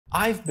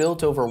I've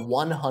built over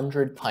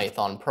 100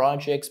 Python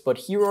projects, but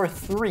here are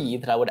 3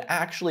 that I would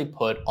actually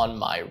put on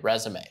my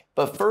resume.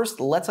 But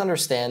first, let's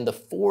understand the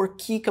 4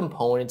 key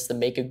components that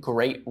make a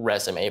great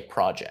resume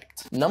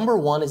project. Number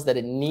 1 is that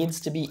it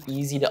needs to be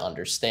easy to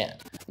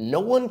understand.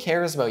 No one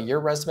cares about your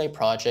resume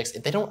projects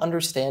if they don't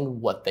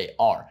understand what they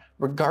are.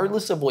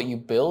 Regardless of what you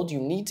build, you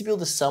need to be able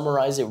to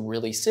summarize it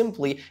really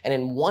simply, and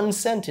in one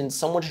sentence,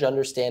 someone should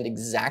understand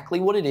exactly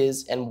what it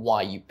is and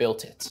why you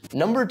built it.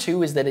 Number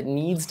 2 is that it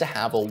needs to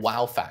have a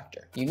wow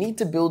factor. You need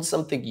to build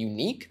something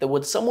unique that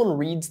when someone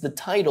reads the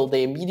title,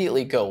 they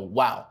immediately go,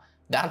 wow,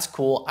 that's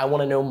cool, I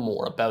want to know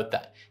more about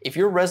that. If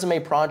your resume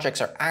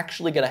projects are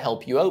actually going to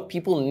help you out,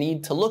 people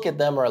need to look at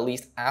them or at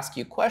least ask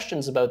you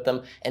questions about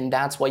them, and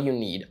that's why you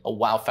need a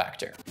wow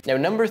factor. Now,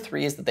 number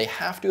 3 is that they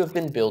have to have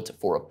been built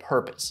for a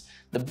purpose.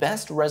 The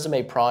best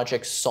resume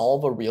projects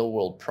solve a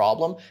real-world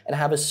problem and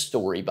have a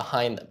story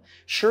behind them.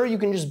 Sure, you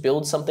can just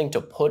build something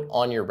to put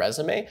on your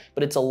resume,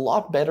 but it's a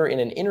lot better in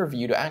an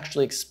interview to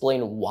actually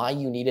explain why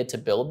you needed to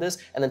build this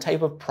and the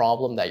type of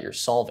problem that you're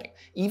solving.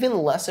 Even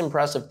less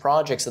impressive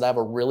projects that have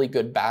a really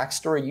good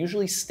backstory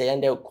usually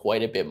stand out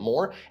quite a bit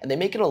more, and they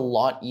make it a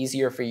lot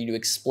easier for you to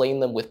explain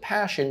them with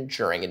passion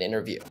during an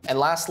interview. And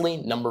lastly,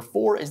 number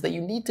 4 is that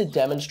you need to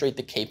demonstrate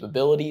the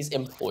capabilities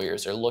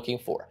employers are looking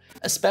for.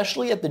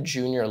 Especially at the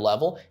junior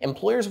level,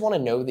 employers want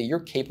to know that you're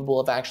capable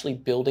of actually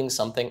building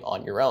something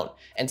on your own,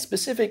 and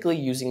specifically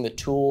using the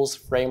tools,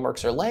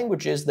 frameworks, or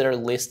languages that are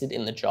listed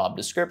in the job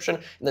description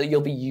that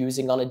you'll be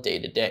using on a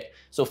day-to-day.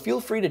 So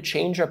feel free to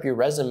change up your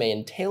resume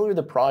and tailor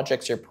the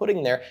projects you're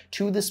putting there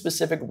to the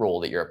specific role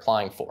that you're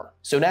applying for.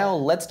 So now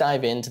let's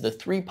dive into the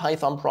 3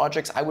 Python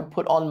projects I would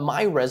put on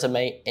my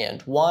resume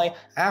and why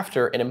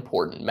after an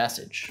important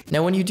message.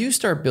 Now, when you do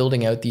start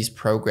building out these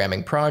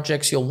programming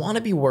projects, you'll want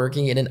to be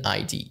working in an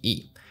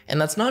IDE. And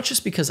that's not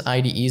just because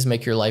IDEs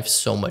make your life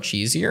so much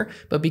easier,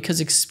 but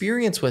because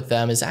experience with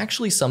them is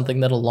actually something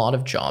that a lot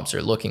of jobs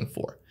are looking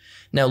for.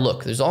 Now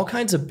look, there's all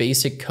kinds of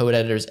basic code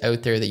editors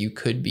out there that you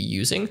could be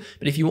using,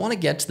 but if you want to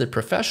get to the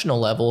professional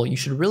level, you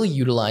should really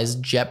utilize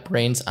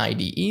JetBrains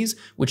IDEs,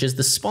 which is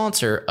the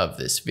sponsor of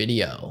this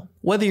video.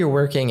 Whether you're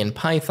working in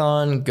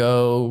Python,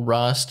 Go,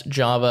 Rust,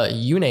 Java,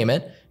 you name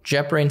it,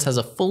 JetBrains has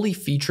a fully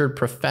featured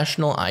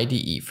professional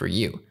IDE for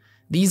you.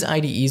 These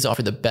IDEs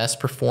offer the best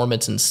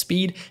performance and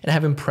speed and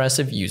have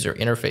impressive user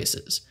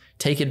interfaces.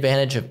 Take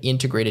advantage of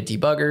integrated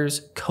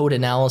debuggers, code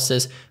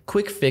analysis,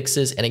 quick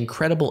fixes, and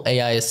incredible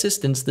AI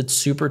assistants that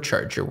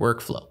supercharge your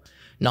workflow.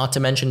 Not to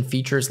mention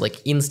features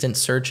like instant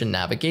search and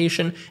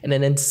navigation and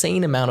an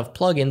insane amount of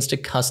plugins to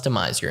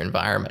customize your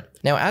environment.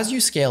 Now, as you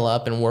scale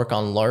up and work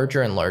on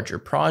larger and larger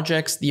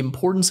projects, the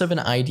importance of an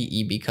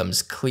IDE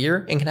becomes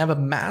clear and can have a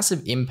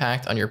massive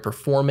impact on your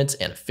performance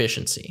and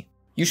efficiency.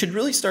 You should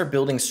really start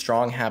building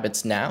strong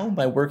habits now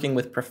by working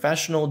with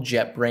professional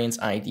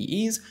JetBrains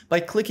IDEs by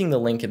clicking the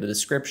link in the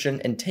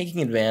description and taking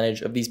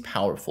advantage of these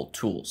powerful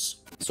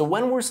tools. So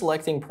when we're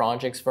selecting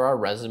projects for our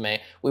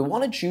resume, we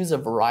want to choose a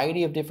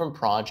variety of different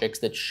projects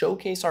that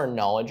showcase our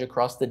knowledge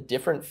across the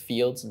different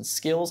fields and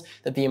skills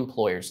that the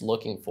employer is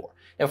looking for.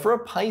 Now, for a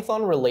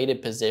Python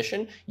related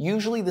position,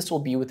 usually this will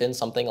be within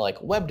something like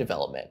web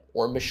development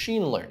or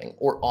machine learning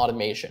or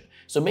automation.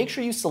 So make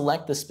sure you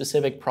select the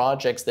specific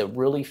projects that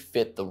really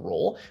fit the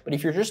role. But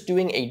if you're just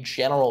doing a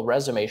general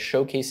resume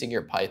showcasing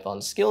your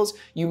Python skills,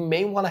 you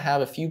may want to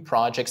have a few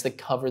projects that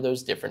cover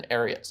those different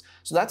areas.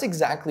 So that's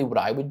exactly what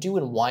I would do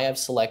and why I've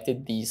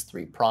selected these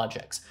 3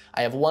 projects.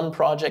 I have one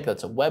project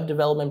that's a web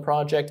development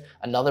project,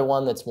 another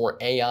one that's more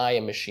AI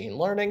and machine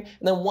learning,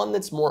 and then one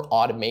that's more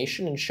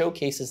automation and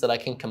showcases that I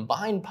can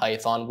combine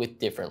Python with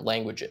different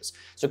languages.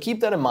 So keep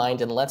that in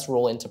mind and let's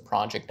roll into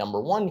project number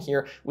 1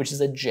 here, which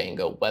is a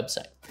Django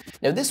website.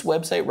 Now this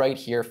website right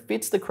here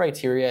fits the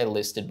criteria I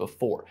listed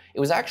before. It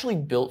was actually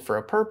built for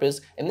a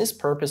purpose, and this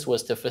purpose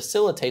was to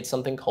facilitate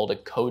something called a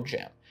code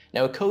jam.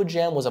 Now, a code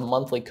jam was a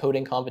monthly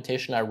coding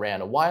competition I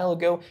ran a while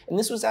ago, and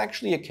this was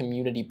actually a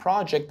community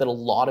project that a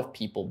lot of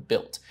people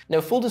built.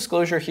 Now, full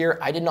disclosure here,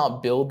 I did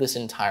not build this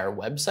entire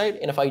website,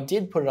 and if I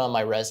did put it on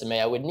my resume,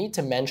 I would need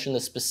to mention the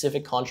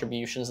specific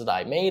contributions that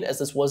I made, as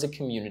this was a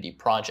community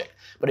project.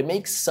 But it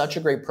makes such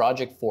a great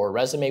project for a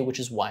resume, which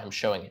is why I'm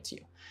showing it to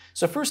you.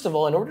 So first of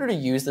all, in order to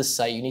use this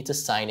site, you need to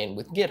sign in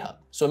with GitHub.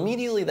 So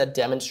immediately that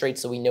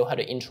demonstrates that we know how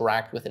to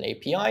interact with an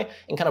API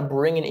and kind of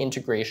bring an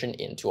integration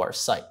into our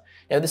site.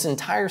 Now this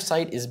entire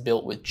site is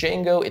built with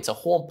Django, it's a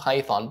whole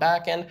Python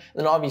backend, and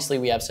then obviously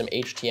we have some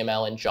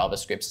HTML and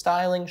JavaScript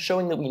styling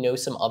showing that we know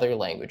some other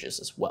languages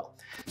as well.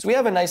 So we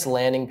have a nice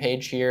landing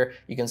page here.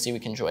 You can see we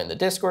can join the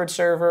Discord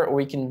server or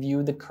we can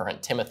view the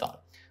current Timathon.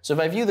 So if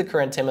I view the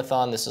current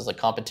Timathon, this is a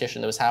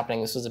competition that was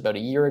happening. This was about a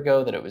year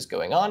ago that it was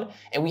going on,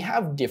 and we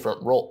have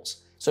different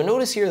roles. So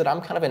notice here that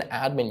I'm kind of an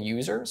admin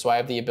user, so I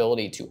have the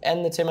ability to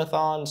end the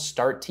Timathon,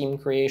 start team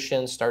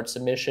creation, start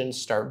submissions,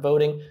 start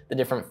voting, the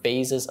different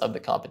phases of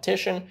the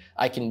competition.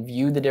 I can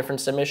view the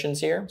different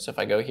submissions here. So if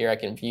I go here, I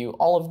can view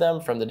all of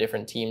them from the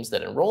different teams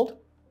that enrolled.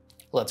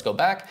 Let's go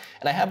back,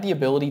 and I have the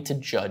ability to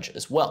judge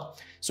as well.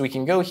 So we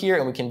can go here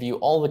and we can view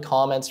all the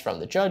comments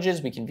from the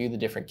judges, we can view the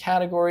different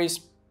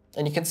categories,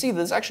 And you can see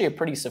this is actually a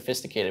pretty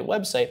sophisticated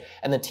website,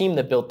 and the team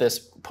that built this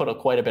put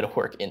quite a bit of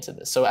work into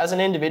this. So as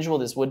an individual,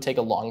 this would take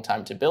a long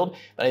time to build,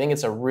 but I think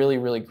it's a really,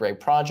 really great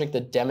project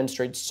that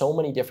demonstrates so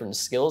many different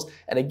skills,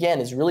 and again,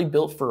 is really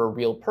built for a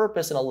real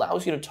purpose and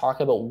allows you to talk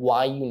about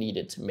why you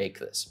needed to make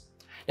this.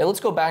 Now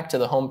let's go back to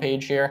the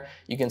homepage here.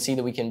 You can see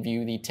that we can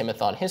view the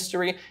Timathon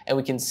history, and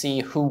we can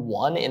see who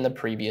won in the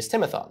previous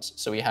Timathons.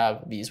 So we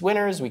have these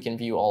winners, we can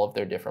view all of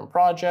their different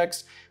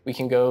projects. We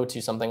can go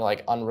to something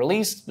like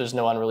unreleased. There's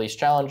no unreleased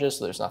challenges,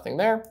 so there's nothing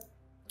there.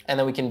 And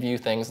then we can view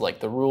things like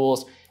the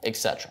rules,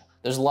 etc.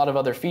 There's a lot of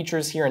other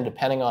features here, and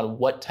depending on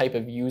what type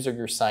of user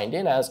you're signed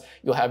in as,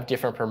 you'll have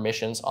different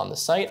permissions on the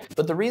site.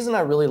 But the reason I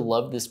really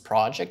love this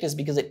project is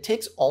because it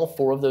ticks all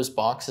 4 of those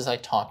boxes I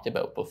talked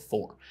about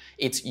before.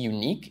 It's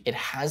unique, it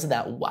has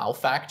that wow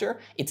factor,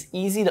 it's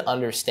easy to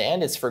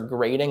understand, it's for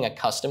grading a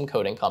custom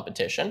coding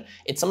competition,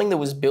 it's something that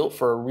was built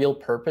for a real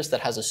purpose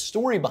that has a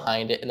story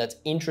behind it and that's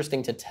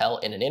interesting to tell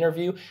in an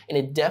interview, and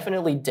it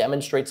definitely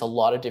demonstrates a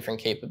lot of different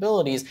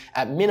capabilities,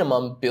 at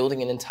minimum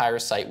building an entire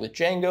site with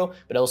Django,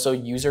 but also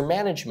user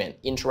management,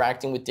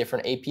 interacting with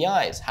different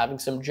APIs, having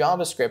some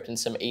JavaScript and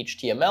some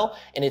HTML,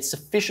 and it's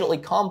sufficiently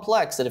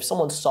complex that if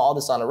someone saw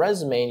this on a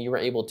resume and you were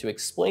able to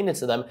explain it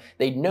to them,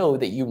 they'd know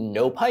that you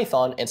know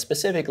Python and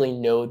specifically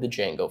know the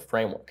Django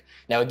framework.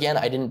 Now again,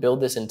 I didn't build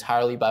this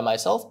entirely by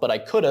myself, but I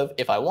could have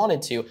if I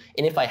wanted to,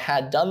 and if I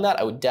had done that,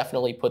 I would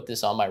definitely put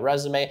this on my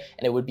resume,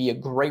 and it would be a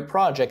great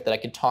project that I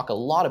could talk a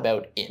lot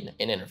about in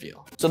an interview.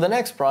 So the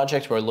next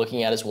project we're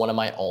looking at is one of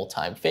my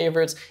all-time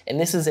favorites, and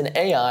this is an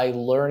AI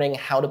learning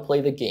how to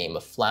play the game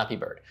of Flappy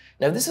Bird.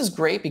 Now this is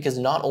great because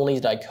not only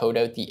did I code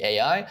out the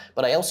AI,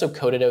 but I also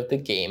coded out the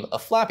game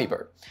of Flappy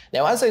Bird.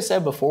 Now as I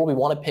said before, we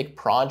want to pick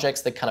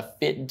projects that kind of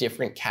fit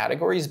different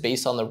categories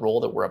based on the role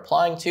that we're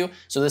applying to.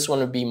 So this one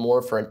would be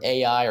more for an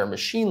AI or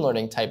machine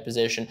learning type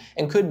position,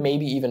 and could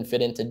maybe even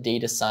fit into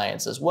data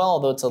science as well,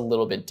 although it's a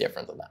little bit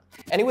different than that.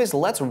 Anyways,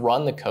 let's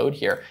run the code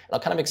here, and I'll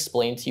kind of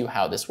explain to you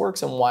how this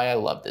works and why I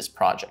love this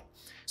project.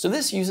 So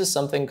this uses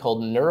something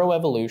called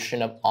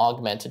neuroevolution of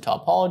augmented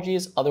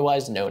topologies,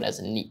 otherwise known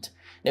as NEAT.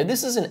 Now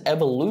this is an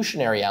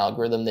evolutionary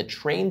algorithm that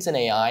trains an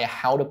AI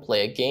how to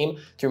play a game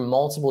through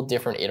multiple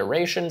different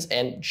iterations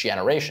and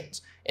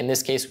generations. In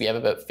this case, we have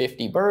about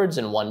 50 birds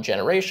in one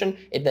generation.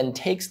 It then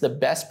takes the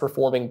best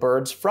performing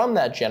birds from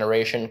that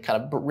generation,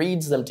 kind of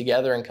breeds them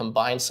together and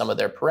combines some of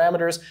their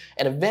parameters,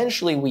 and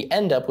eventually we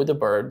end up with a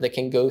bird that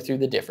can go through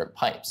the different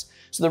pipes.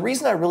 So the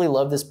reason I really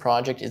love this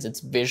project is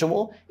it's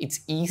visual, it's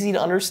easy to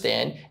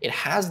understand, it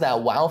has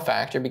that wow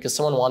factor because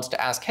someone wants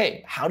to ask,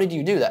 hey, how did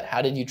you do that?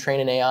 How did you train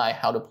an AI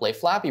how to play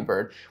Flappy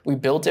Bird? We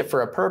built it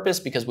for a purpose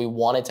because we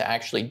wanted to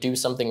actually do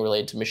something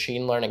related to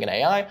machine learning and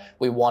AI.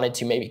 We wanted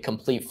to maybe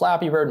complete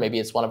Flappy Bird, maybe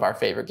it's one of our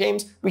favorite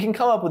games. We can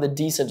come up with a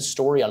decent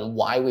story on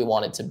why we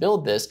wanted to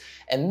build this,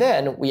 and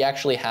then we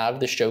actually have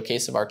the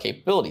showcase of our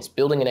capabilities.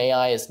 Building an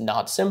AI is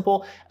not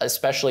simple,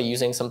 especially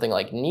using something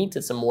like NEAT.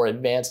 It's a more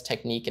advanced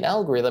technique and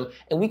algorithm,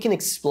 and we can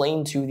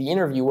explain to the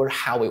interviewer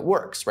how it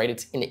works, right?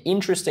 It's an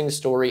interesting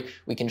story.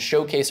 We can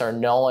showcase our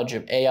knowledge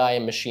of AI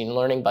and machine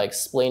learning by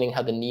explaining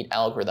how the NEAT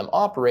algorithm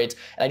operates,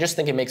 and I just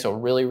think it makes a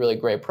really, really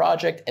great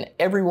project, and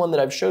everyone that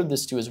I've showed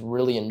this to has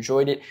really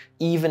enjoyed it,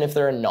 even if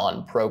they're a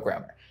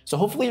non-programmer. So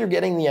hopefully you're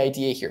getting the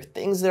idea here.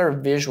 Things that are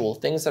visual,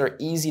 things that are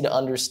easy to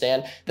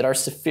understand, that are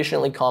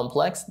sufficiently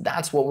complex,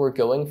 that's what we're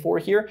going for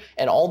here.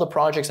 And all the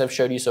projects I've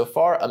showed you so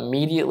far,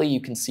 immediately you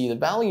can see the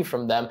value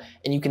from them,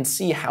 and you can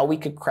see how we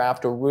could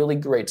craft a really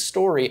great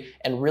story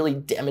and really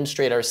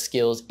demonstrate our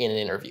skills in an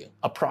interview.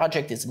 A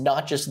project is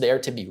not just there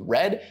to be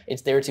read,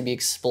 it's there to be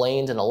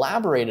explained and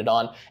elaborated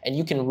on, and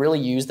you can really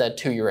use that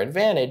to your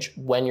advantage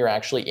when you're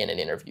actually in an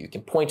interview. You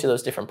can point to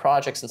those different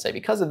projects and say,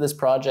 because of this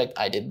project,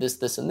 I did this,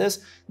 this, and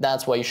this.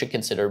 That's why you should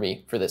consider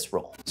me for this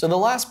role. So the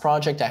last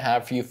project I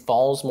have for you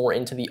falls more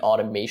into the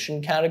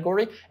automation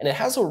category, and it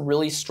has a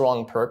really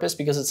strong purpose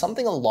because it's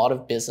something a lot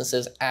of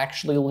businesses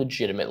actually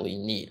legitimately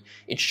need.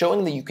 It's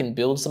showing that you can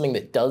build something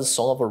that does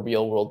solve a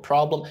real world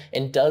problem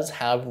and does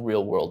have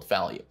real world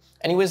value.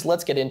 Anyways,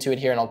 let's get into it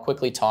here, and I'll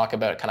quickly talk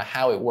about kind of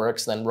how it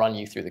works, then run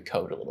you through the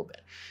code a little bit.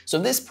 So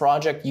this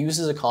project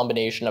uses a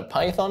combination of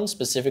Python.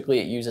 Specifically,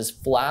 it uses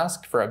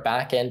Flask for a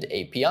backend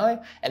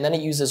API, and then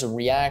it uses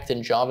React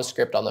and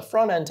JavaScript on the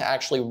front end to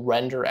actually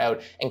render out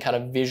and kind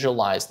of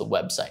visualize the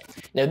website.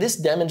 Now, this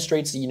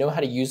demonstrates that you know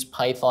how to use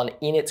Python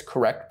in its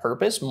correct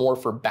purpose, more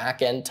for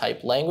backend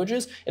type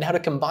languages, and how to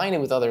combine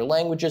it with other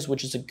languages,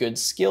 which is a good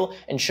skill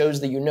and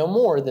shows that you know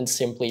more than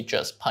simply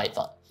just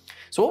Python.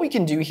 So what we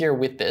can do here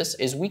with this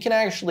is we can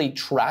actually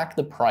track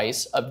the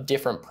price of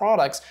different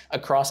products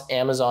across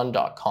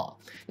Amazon.com.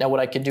 Now what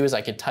I could do is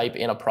I could type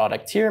in a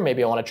product here,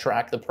 maybe I want to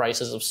track the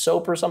prices of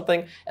soap or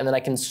something, and then I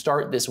can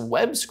start this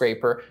web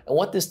scraper, and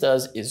what this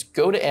does is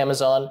go to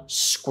Amazon,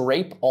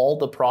 scrape all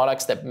the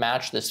products that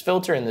match this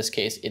filter, in this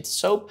case it's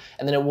soap,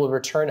 and then it will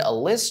return a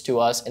list to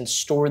us and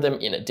store them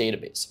in a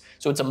database.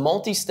 So it's a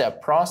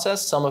multi-step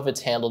process. Some of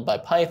it's handled by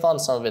Python,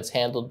 some of it's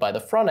handled by the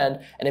front end,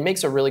 and it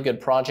makes a really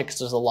good project because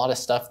there's a lot of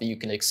stuff that you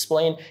can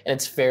explain, and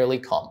it's fairly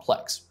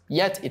complex.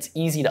 Yet it's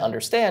easy to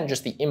understand,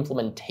 just the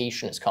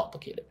implementation is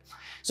complicated.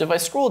 So if I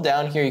scroll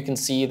down here, you can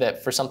see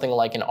that for something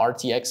like an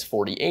RTX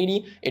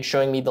 4080, it's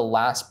showing me the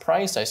last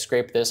price. I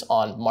scraped this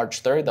on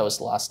March 3rd, that was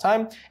the last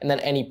time, and then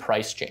any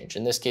price change.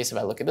 In this case, if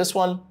I look at this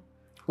one,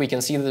 we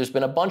can see that there's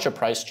been a bunch of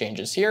price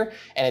changes here,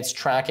 and it's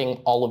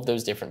tracking all of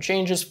those different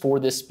changes for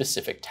this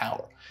specific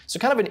tower. So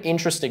kind of an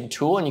interesting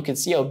tool, and you can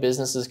see how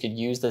businesses could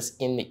use this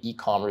in the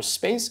e-commerce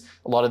space.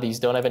 A lot of these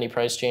don't have any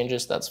price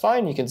changes, that's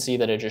fine. You can see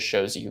that it just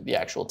shows you the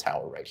actual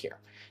tower right here.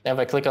 Now, if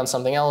I click on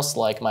something else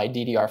like my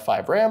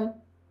DDR5 RAM,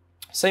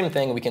 same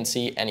thing, we can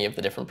see any of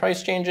the different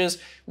price changes.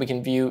 We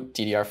can view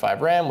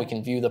DDR5 RAM, we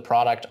can view the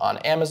product on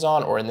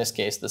Amazon, or in this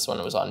case, this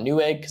one was on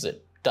Newegg because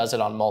it does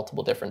it on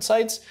multiple different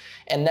sites.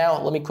 And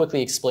now let me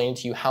quickly explain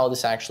to you how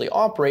this actually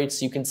operates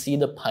so you can see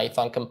the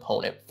Python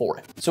component for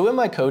it. So in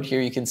my code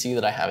here, you can see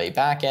that I have a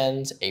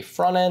backend, a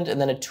front end,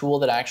 and then a tool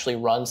that actually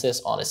runs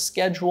this on a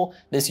schedule.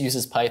 This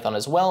uses Python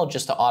as well,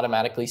 just to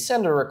automatically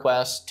send a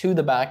request to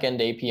the backend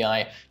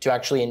API to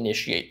actually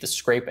initiate the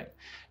scraping.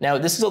 Now,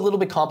 this is a little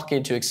bit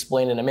complicated to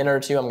explain in a minute or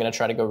two. I'm going to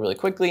try to go really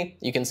quickly.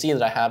 You can see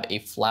that I have a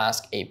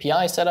Flask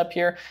API set up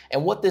here.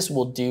 And what this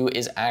will do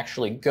is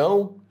actually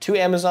go to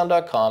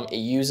Amazon.com. It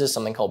uses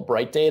something called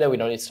Bright Data. We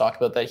don't need to talk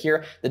about that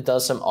here. That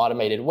does some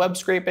automated web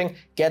scraping,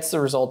 gets the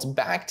results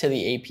back to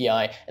the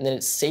API, and then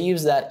it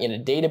saves that in a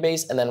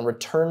database and then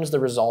returns the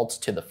results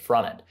to the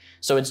front end.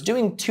 So it's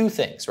doing two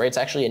things, right? It's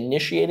actually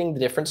initiating the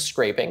different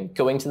scraping,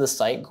 going to the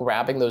site,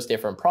 grabbing those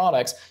different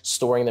products,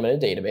 storing them in a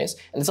database,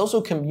 and it's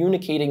also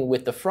communicating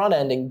with the front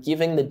end and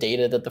giving the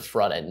data that the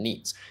front end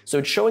needs. So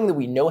it's showing that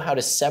we know how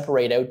to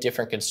separate out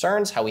different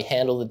concerns, how we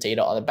handle the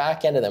data on the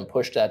back end and then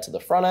push that to the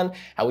front end,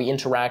 how we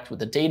interact with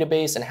the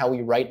database, and how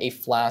we write a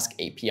Flask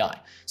API.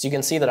 So you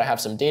can see that I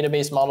have some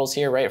database models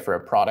here, right, for a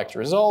product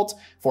result,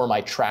 for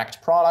my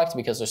tracked product,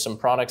 because there's some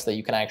products that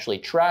you can actually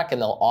track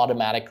and they'll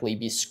automatically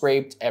be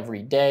scraped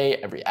every day,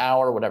 every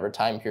hour, whatever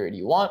time period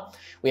you want.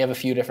 We have a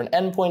few different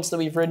endpoints that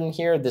we've written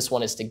here. This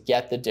one is to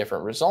get the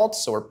different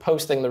results. So we're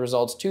posting the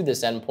results to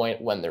this endpoint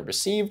when they're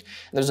received.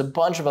 And there's a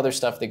bunch of other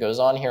stuff that goes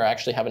on here. I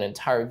actually have an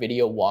entire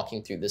video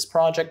walking through this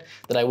project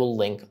that I will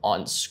link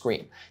on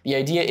screen. The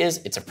idea is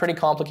it's a pretty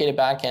complicated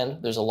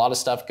backend. There's a lot of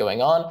stuff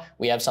going on.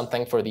 We have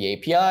something for the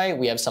API.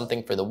 We have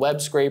something for the web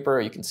scraper.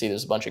 You can see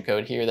there's a bunch of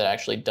code here that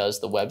actually does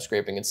the web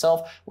scraping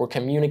itself. We're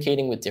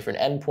communicating with different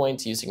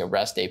endpoints using a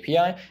REST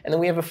API. And then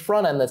we have a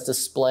front end that's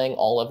displaying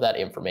all of that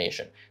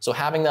information. So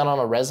having that on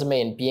a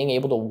resume and being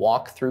able to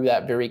walk through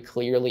that very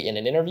clearly in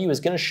an interview is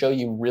going to show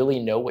you really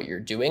know what you're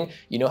doing.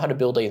 You know how to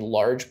build a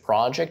large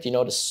project, you know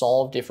how to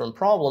solve different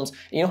problems, and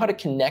you know how to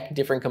connect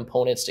different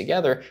components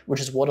together, which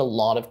is what a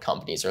lot of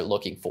companies are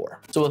looking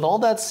for. So with all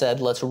that said,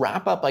 let's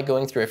wrap up by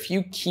going through a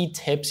few key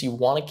tips you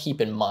want to keep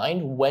in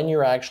mind when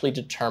you're actually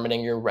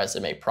determining your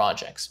resume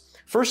projects.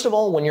 First of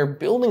all, when you're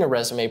building a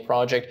resume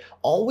project,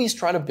 always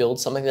try to build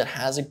something that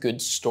has a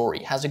good story,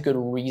 has a good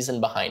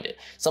reason behind it.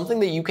 Something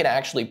that you can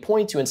actually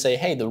point to and say,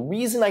 hey, the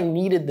reason I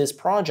needed this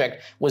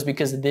project was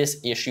because of this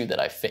issue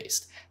that I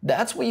faced.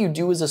 That's what you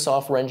do as a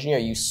software engineer.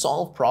 You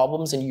solve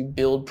problems and you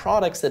build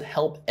products that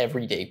help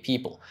everyday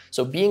people.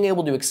 So being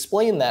able to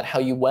explain that, how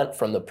you went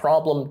from the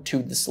problem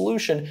to the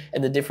solution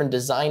and the different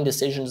design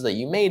decisions that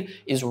you made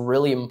is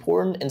really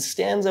important and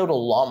stands out a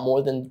lot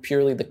more than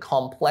purely the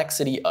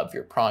complexity of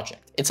your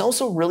project. It's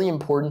also really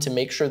important to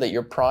make sure that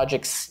your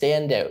projects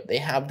stand out. They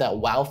have that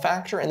wow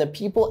factor and that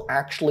people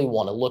actually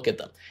want to look at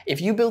them. If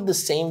you build the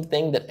same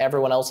thing that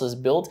everyone else has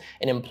built,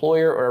 an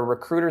employer or a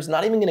recruiter is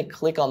not even going to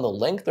click on the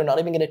link. They're not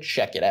even going to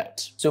check it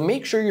out. So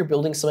make sure you're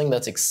building something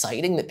that's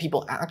exciting, that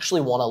people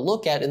actually want to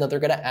look at and that they're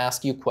going to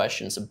ask you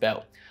questions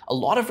about. A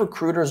lot of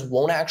recruiters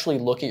won't actually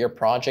look at your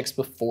projects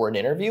before an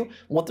interview.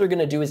 What they're going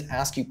to do is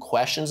ask you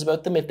questions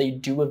about them if they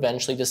do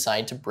eventually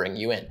decide to bring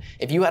you in.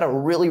 If you had a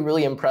really,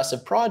 really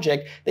impressive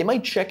project, they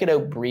might check it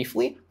out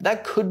briefly.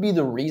 That could be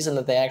the reason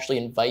that they actually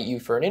invite you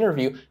for an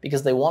interview,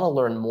 because they want to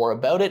learn more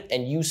about it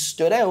and you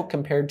stood out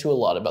compared to a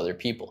lot of other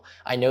people.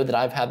 I know that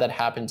I've had that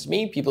happen to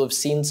me. People have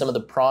seen some of the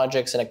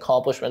projects and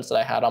accomplishments that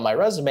I had on my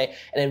resume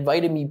and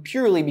invited me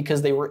purely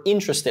because they were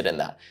interested in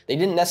that. They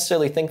didn't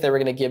necessarily think they were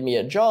going to give me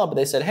a job, but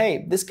they said,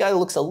 hey, this guy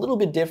looks a little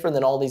bit different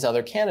than all these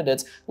other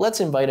candidates.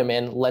 Let's invite him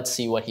in. Let's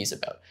see what he's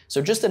about.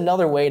 So just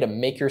another way to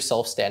make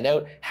yourself stand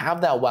out,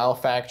 have that wow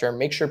factor,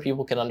 make sure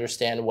people can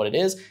understand what it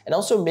is, and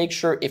also make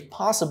sure, if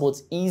possible,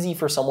 it's easy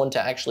for someone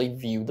to actually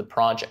view the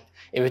project.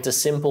 If it's a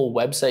simple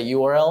website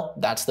URL,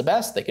 that's the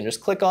best. They can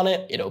just click on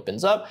it, it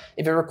opens up.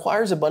 If it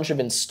requires a bunch of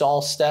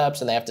install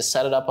steps and they have to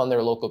set it up on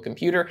their local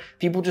computer,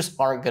 people just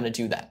aren't going to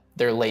do that.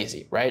 They're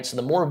lazy, right? So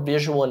the more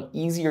visual and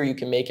easier you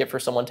can make it for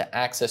someone to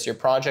access your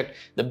project,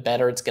 the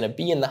better it's going to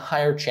be and the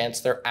higher chance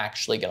they're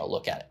actually going to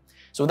look at it.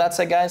 So with that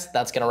said, guys,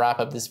 that's going to wrap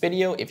up this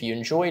video. If you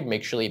enjoyed,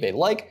 make sure to leave a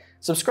like,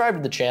 subscribe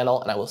to the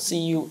channel, and I will see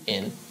you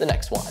in the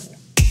next one.